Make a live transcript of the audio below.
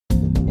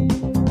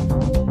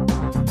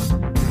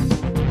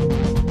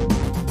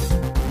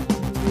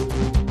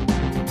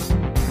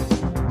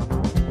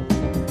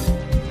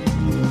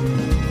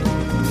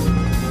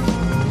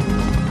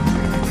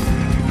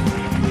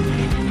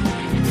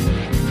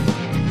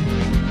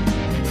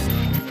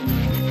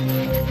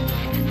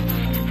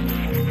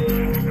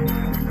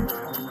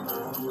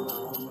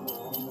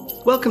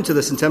Welcome to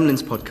the St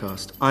Emlyn's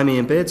podcast. I'm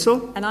Ian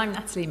Beardsall. And I'm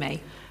Natalie May.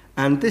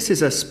 And this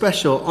is a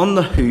special On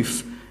the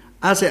Hoof,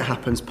 As It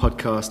Happens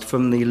podcast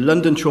from the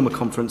London Trauma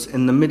Conference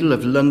in the middle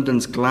of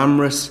London's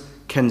glamorous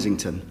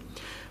Kensington.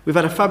 We've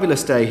had a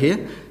fabulous day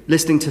here,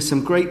 listening to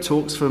some great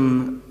talks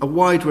from a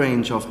wide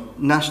range of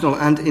national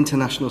and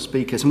international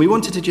speakers. And we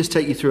wanted to just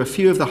take you through a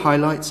few of the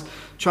highlights,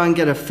 try and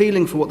get a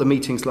feeling for what the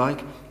meeting's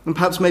like, and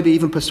perhaps maybe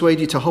even persuade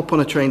you to hop on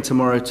a train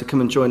tomorrow to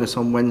come and join us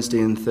on Wednesday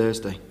and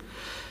Thursday.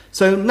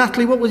 So,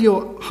 Natalie, what were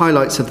your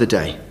highlights of the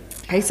day?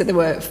 Okay, so there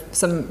were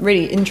some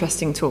really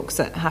interesting talks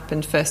that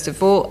happened. First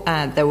of all,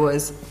 there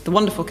was the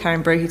wonderful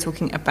Karen Brohy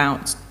talking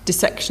about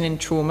dissection in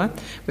trauma.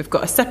 We've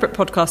got a separate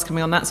podcast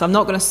coming on that, so I'm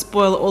not going to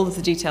spoil all of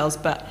the details,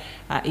 but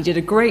he did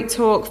a great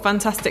talk,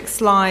 fantastic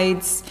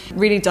slides,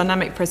 really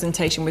dynamic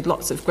presentation with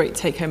lots of great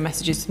take-home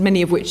messages,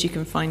 many of which you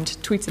can find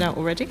tweeted out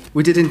already.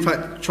 We did, in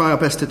fact, try our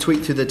best to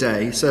tweet through the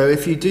day, so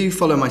if you do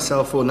follow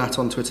myself or Nat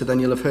on Twitter,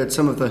 then you'll have heard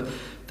some of the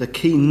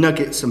key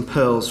nuggets and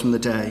pearls from the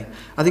day.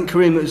 I think,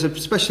 Kareem, it was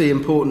especially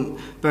important,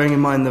 bearing in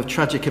mind the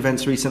tragic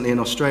events recently in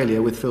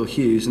Australia with Phil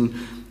Hughes, and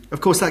of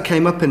course that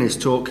came up in his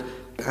talk,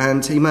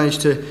 and he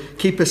managed to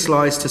keep his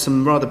slides to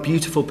some rather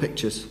beautiful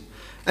pictures.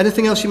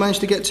 Anything else you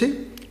managed to get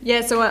to?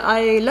 Yeah, so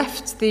I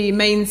left the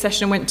main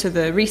session and went to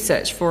the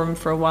research forum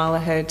for a while. I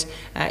heard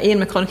Ian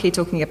McConaughey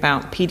talking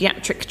about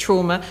paediatric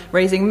trauma,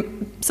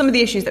 raising some of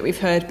the issues that we've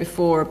heard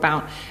before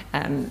about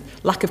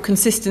lack of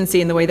consistency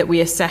in the way that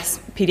we assess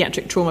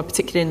paediatric trauma,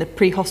 particularly in the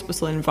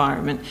pre-hospital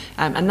environment.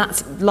 And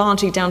that's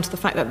largely down to the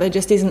fact that there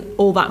just isn't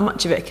all that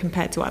much of it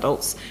compared to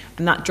adults.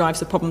 And that drives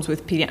the problems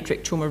with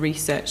paediatric trauma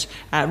research.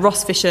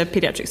 Ross Fisher,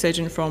 paediatric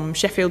surgeon from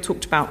Sheffield,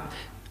 talked about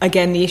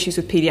again, the issues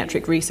with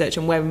paediatric research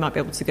and where we might be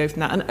able to go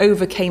from that, and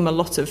overcame a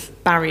lot of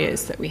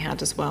barriers that we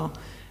had as well.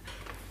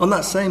 On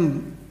that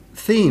same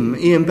theme,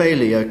 Ian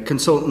Bailey, a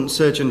consultant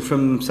surgeon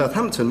from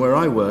Southampton, where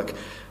I work,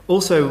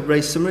 also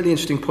raised some really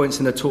interesting points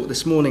in a talk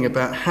this morning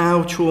about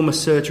how trauma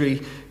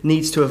surgery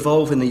needs to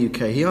evolve in the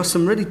UK. He asked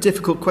some really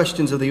difficult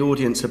questions of the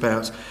audience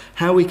about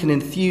how we can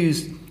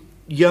enthuse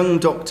young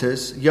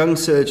doctors, young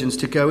surgeons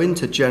to go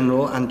into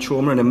general and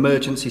trauma and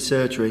emergency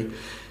surgery,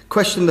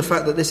 questioned the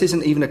fact that this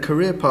isn't even a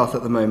career path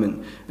at the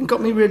moment, and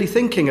got me really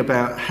thinking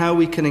about how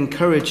we can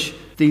encourage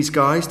these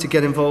guys to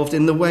get involved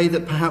in the way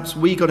that perhaps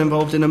we got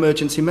involved in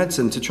emergency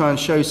medicine, to try and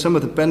show some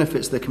of the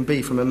benefits there can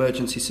be from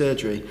emergency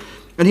surgery.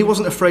 And he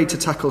wasn't afraid to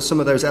tackle some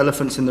of those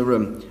elephants in the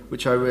room,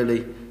 which I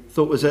really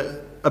thought was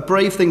a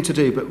brave thing to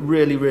do, but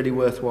really, really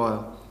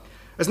worthwhile.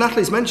 As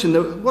Natalie's mentioned,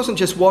 there wasn't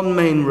just one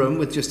main room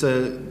with just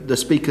the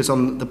speakers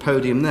on the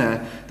podium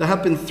there. There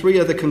have been 3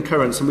 other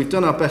concurrents, and we've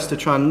done our best to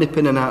try and nip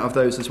in and out of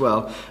those as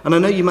well. And I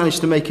know you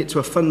managed to make it to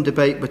a fun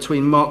debate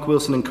between Mark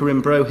Wilson and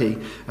Karen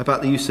Brohy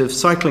about the use of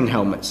cycling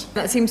helmets.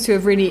 That seems to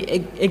have really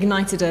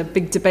ignited a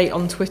big debate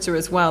on Twitter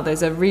as well.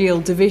 There's a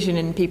real division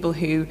in people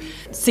who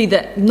see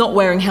that not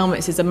wearing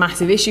helmets is a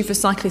massive issue for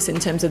cyclists in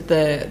terms of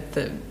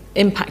the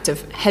impact of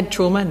head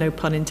trauma, no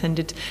pun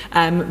intended,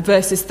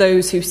 versus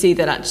those who see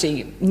that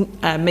actually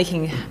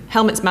making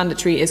helmets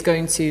mandatory is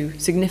going to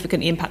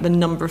significantly impact the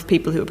number of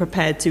people who are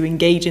prepared to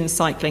engage in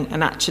cycling,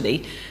 and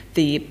actually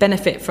the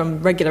benefit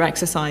from regular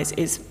exercise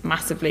is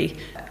massively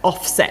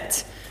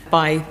offset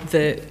by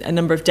a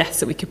number of deaths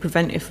that we could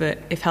prevent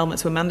if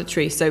helmets were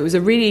mandatory. So it was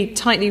a really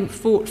tightly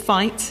fought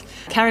fight.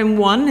 Karen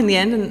won in the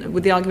end, and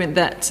with the argument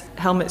that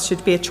helmets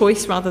should be a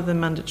choice rather than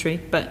mandatory,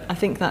 but I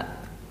think that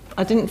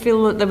I didn't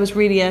feel that there was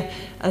really a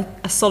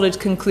solid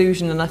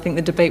conclusion, and I think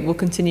the debate will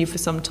continue for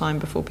some time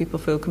before people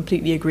feel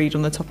completely agreed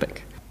on the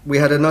topic. We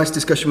had a nice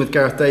discussion with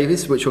Gareth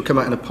Davies, which will come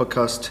out in a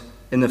podcast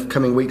in the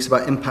coming weeks,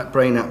 about impact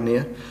brain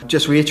apnea.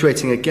 Just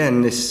reiterating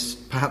again this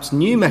perhaps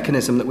new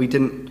mechanism that we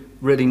didn't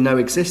really know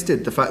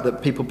existed, the fact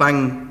that people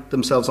bang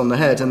themselves on the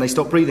head and they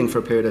stop breathing for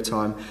a period of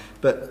time.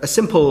 But a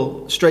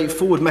simple,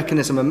 straightforward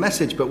mechanism and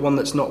message, but one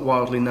that's not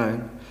widely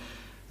known.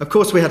 Of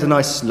course, we had a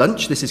nice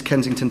lunch. This is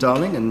Kensington,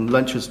 darling, and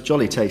lunch was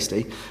jolly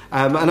tasty.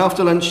 And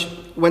after lunch,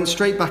 went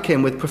straight back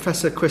in with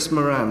Professor Chris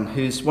Moran,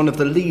 who's one of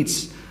the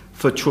leads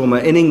for trauma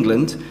in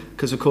England,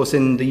 because, of course,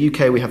 in the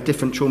UK we have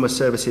different trauma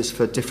services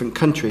for different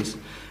countries.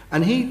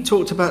 And he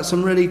talked about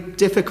some really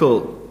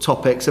difficult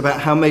topics about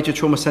how major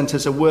trauma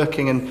centres are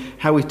working and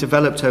how we've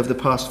developed over the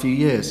past few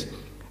years.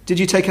 Did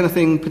you take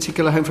anything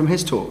particular home from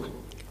his talk?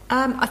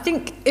 I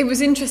think it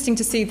was interesting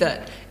to see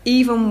that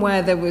even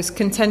where there was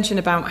contention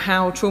about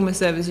how trauma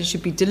services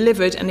should be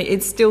delivered, and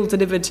it's still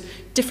delivered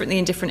differently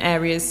in different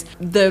areas,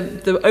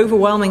 the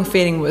overwhelming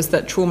feeling was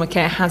that trauma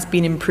care has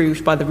been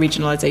improved by the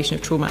regionalisation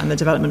of trauma and the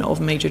development of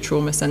major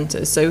trauma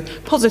centres. So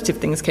positive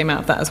things came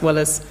out of that, as well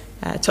as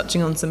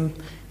touching on some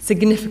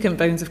significant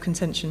bones of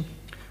contention.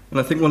 And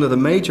I think one of the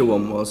major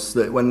ones was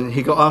that when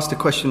he got asked a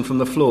question from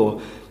the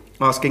floor,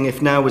 asking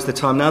if now was the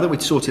time, now that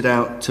we'd sorted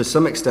out to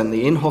some extent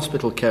the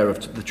in-hospital care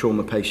of the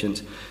trauma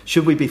patient,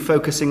 should we be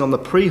focusing on the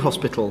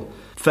pre-hospital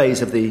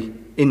phase of the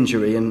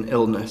injury and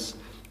illness?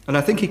 And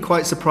I think he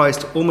quite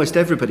surprised almost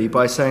everybody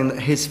by saying that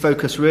his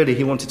focus really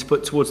he wanted to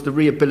put towards the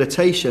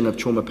rehabilitation of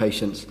trauma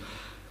patients.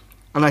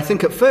 And I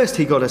think at first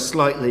he got a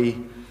slightly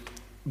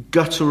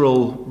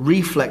guttural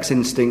reflex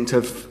instinct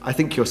of, I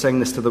think you're saying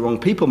this to the wrong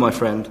people, my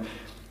friend.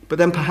 But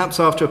then perhaps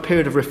after a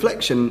period of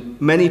reflection,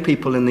 many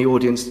people in the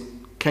audience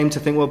came to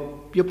think, well,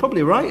 you're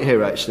probably right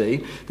here,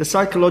 actually. The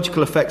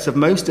psychological effects of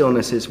most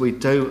illnesses we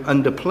do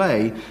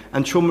underplay,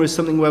 and trauma is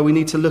something where we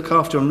need to look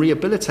after and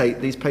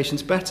rehabilitate these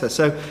patients better.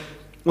 So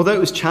although it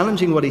was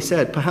challenging what he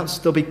said, perhaps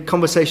there'll be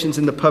conversations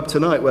in the pub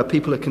tonight where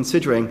people are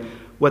considering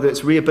whether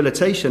it's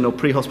rehabilitation or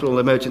pre-hospital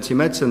emergency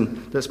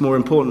medicine that's more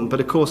important. But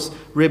of course,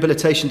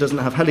 rehabilitation doesn't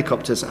have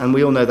helicopters, and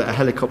we all know that a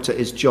helicopter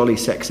is jolly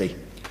sexy.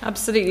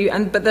 Absolutely,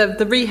 but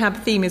the rehab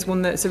theme is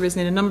one that's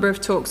arisen in a number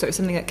of talks, so it's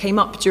something that came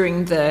up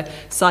during the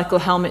cycle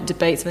helmet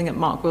debate, something that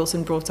Mark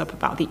Wilson brought up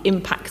about the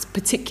impact,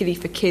 particularly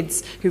for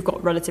kids who've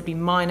got relatively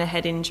minor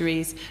head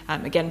injuries.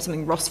 Again,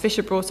 something Ross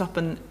Fisher brought up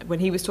when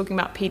he was talking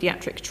about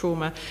paediatric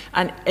trauma,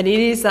 and it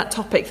is that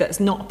topic that's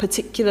not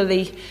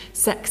particularly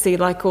sexy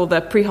like all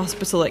the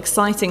pre-hospital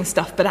exciting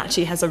stuff, but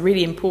actually has a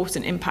really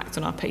important impact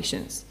on our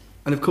patients.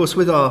 And of course,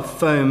 with our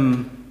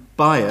foam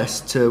bias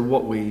to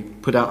what we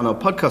put out on our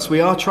podcast, we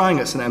are trying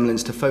at St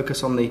Emlyn's to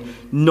focus on the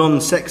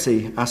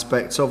non-sexy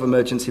aspects of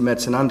emergency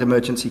medicine and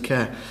emergency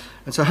care.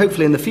 And so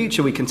hopefully in the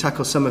future we can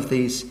tackle some of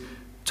these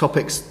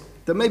topics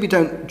that maybe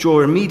don't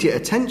draw immediate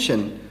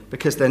attention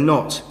because they're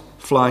not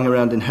flying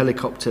around in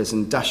helicopters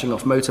and dashing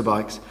off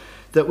motorbikes,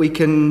 that we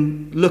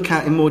can look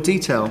at in more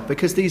detail,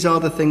 because these are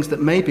the things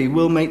that maybe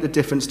will make the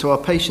difference to our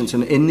patients.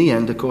 And in the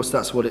end, of course,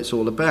 that's what it's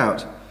all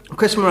about.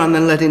 Chris Moran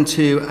then led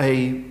into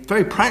a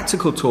very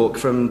practical talk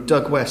from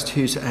Doug West,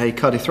 who's a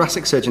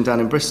cardiothoracic surgeon down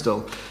in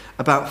Bristol,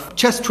 about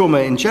chest trauma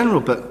in general,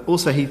 but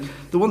also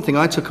the one thing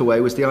I took away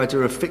was the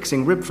idea of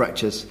fixing rib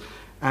fractures.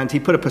 And he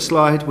put up a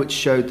slide which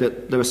showed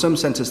that there are some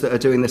centres that are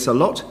doing this a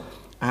lot,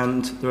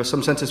 and there are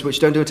some centres which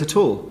don't do it at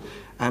all.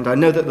 And I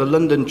know that the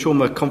London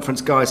Trauma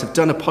Conference guys have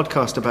done a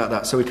podcast about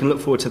that, so we can look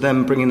forward to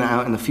them bringing that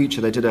out in the future.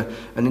 They did an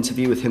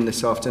interview with him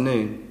this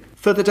afternoon.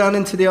 Further down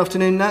into the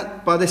afternoon,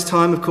 Nat, by this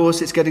time, of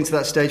course, it's getting to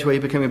that stage where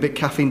you're becoming a bit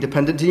caffeine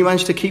dependent. Do you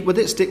manage to keep with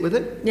it, stick with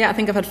it? Yeah, I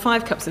think I've had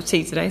 5 cups of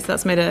tea today, so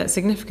that's made a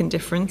significant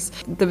difference.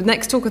 The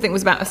next talk, I think,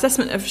 was about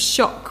assessment of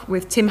shock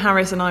with Tim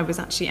Harris, and I was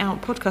actually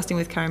out podcasting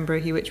with Karen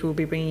Brohy, which we'll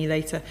be bringing you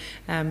later,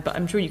 but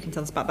I'm sure you can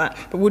tell us about that.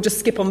 But we'll just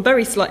skip on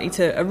very slightly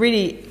to a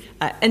really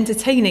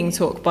entertaining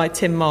talk by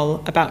Tim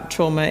Moll about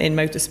trauma in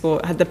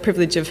motorsport. I had the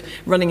privilege of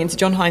running into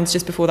John Hines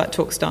just before that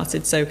talk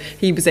started, so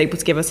he was able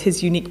to give us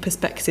his unique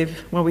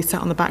perspective while we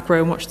sat on the back row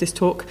and watched this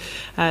talk,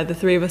 the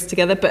three of us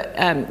together. But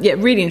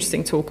really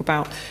interesting talk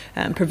about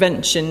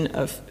prevention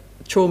of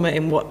trauma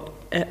in what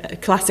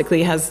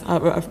classically has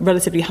a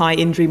relatively high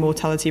injury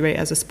mortality rate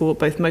as a sport,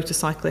 both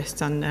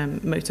motorcyclists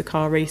and motor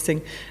car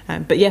racing.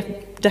 But yeah,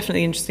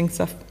 definitely interesting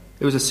stuff.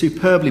 It was a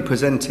superbly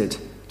presented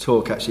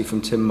talk, actually,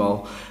 from Tim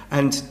Moll.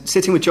 And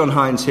sitting with John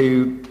Hines,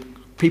 who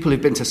people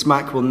who've been to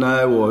SMAC will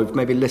know, or who've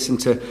maybe listened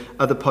to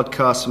other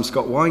podcasts from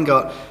Scott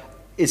Weingart,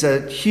 is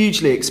a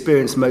hugely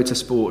experienced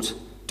motorsport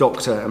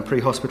doctor and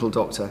pre-hospital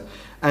doctor.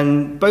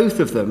 And both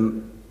of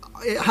them,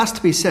 it has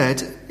to be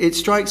said, it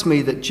strikes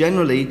me that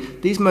generally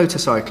these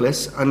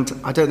motorcyclists, and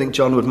I don't think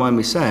John would mind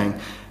me saying,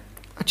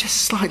 are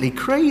just slightly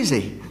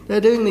crazy. They're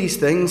doing these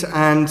things,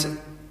 and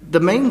the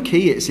main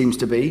key, it seems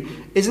to be,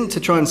 isn't to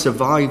try and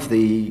survive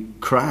the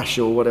crash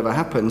or whatever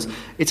happens.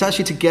 It's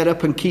actually to get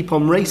up and keep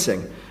on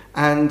racing.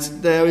 And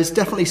there is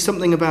definitely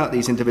something about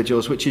these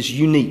individuals which is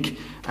unique.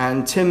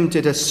 And Tim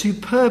did a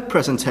superb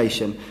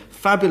presentation,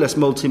 fabulous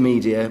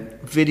multimedia,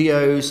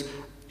 videos,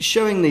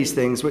 showing these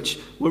things which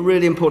were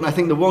really important. I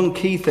think the one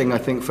key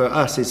thing, for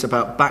us is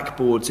about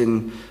backboards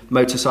in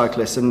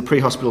motorcyclists and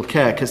pre-hospital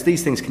care, because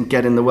these things can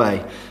get in the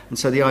way. And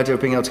so the idea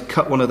of being able to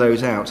cut one of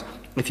those out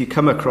if you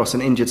come across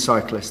an injured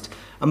cyclist.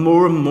 And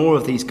more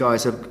of these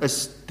guys,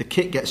 as the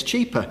kit gets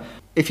cheaper.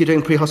 If you're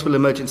doing pre-hospital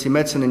emergency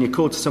medicine and you're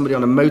called to somebody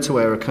on a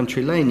motorway or a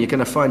country lane, you're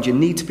going to find you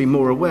need to be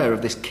more aware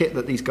of this kit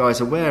that these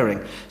guys are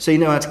wearing, so you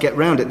know how to get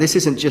around it. This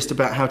isn't just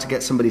about how to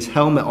get somebody's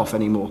helmet off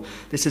anymore.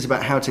 This is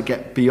about how to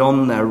get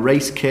beyond their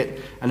race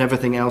kit and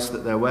everything else that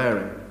they're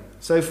wearing.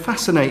 So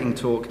fascinating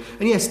talk.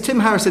 And yes, Tim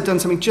Harris had done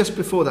something just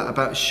before that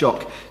about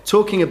shock,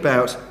 talking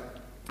about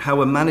how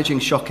we're managing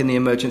shock in the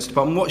emergency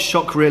department, what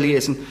shock really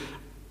is. And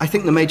I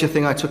think the major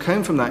thing I took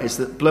home from that is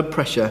that blood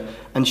pressure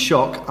and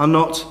shock are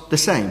not the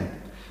same.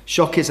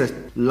 Shock is a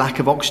lack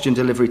of oxygen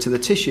delivery to the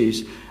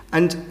tissues,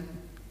 and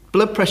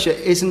blood pressure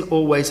isn't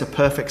always a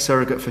perfect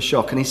surrogate for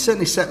shock. And he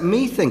certainly set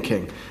me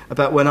thinking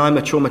about when I'm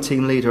a trauma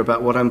team leader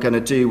about what I'm going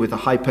to do with a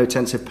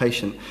hypotensive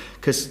patient,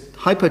 because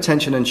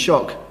hypotension and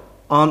shock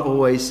aren't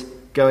always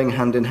going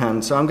hand in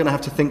hand. So I'm going to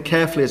have to think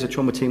carefully as a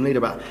trauma team leader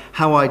about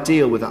how I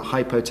deal with that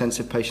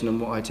hypotensive patient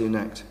and what I do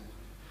next.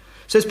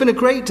 So it's been a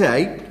great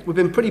day. We've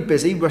been pretty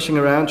busy rushing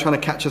around trying to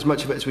catch as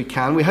much of it as we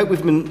can. We hope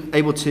we've been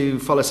able to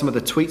follow some of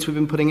the tweets we've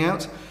been putting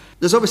out.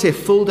 There's obviously a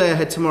full day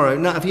ahead tomorrow.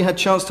 Nat, have you had a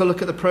chance to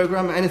look at the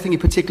programme? Anything you're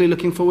particularly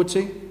looking forward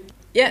to?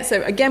 Yeah,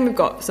 so again, we've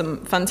got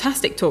some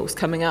fantastic talks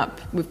coming up.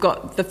 We've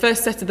got the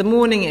first set of the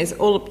morning is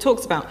all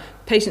talks about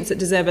patients that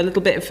deserve a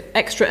little bit of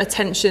extra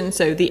attention.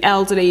 So the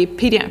elderly,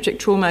 paediatric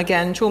trauma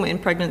again, trauma in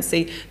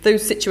pregnancy,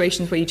 those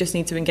situations where you just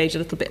need to engage a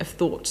little bit of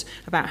thought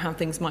about how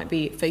things might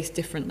be faced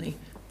differently.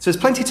 So there's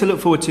plenty to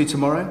look forward to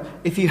tomorrow.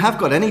 If you have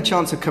got any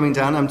chance of coming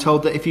down, I'm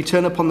told that if you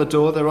turn up on the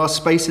door, there are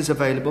spaces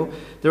available.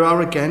 There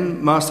are,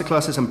 again,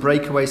 masterclasses and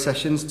breakaway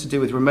sessions to do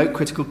with remote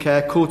critical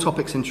care, core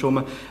topics in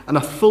trauma, and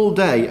a full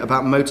day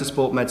about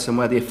motorsport medicine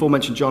where the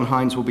aforementioned John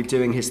Hines will be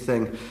doing his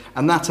thing.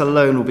 And that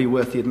alone will be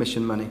worth the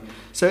admission money.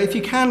 So if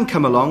you can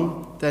come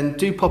along, then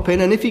do pop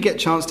in. And if you get a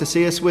chance to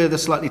see us, we're the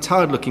slightly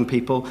tired-looking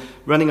people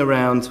running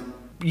around,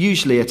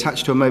 usually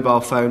attached to a mobile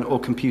phone or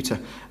computer,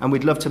 and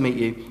we'd love to meet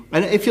you.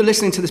 And if you're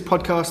listening to this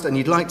podcast and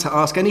you'd like to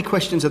ask any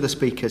questions of the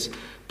speakers,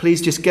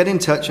 please just get in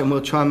touch and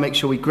we'll try and make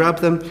sure we grab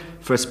them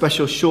for a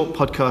special short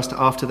podcast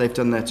after they've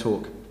done their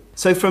talk.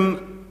 So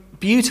from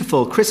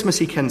beautiful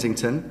Christmassy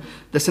Kensington,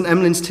 the St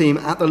Emlyn's team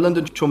at the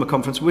London Trauma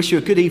Conference wish you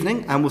a good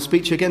evening, and we'll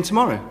speak to you again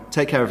tomorrow.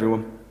 Take care,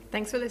 everyone.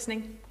 Thanks for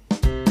listening.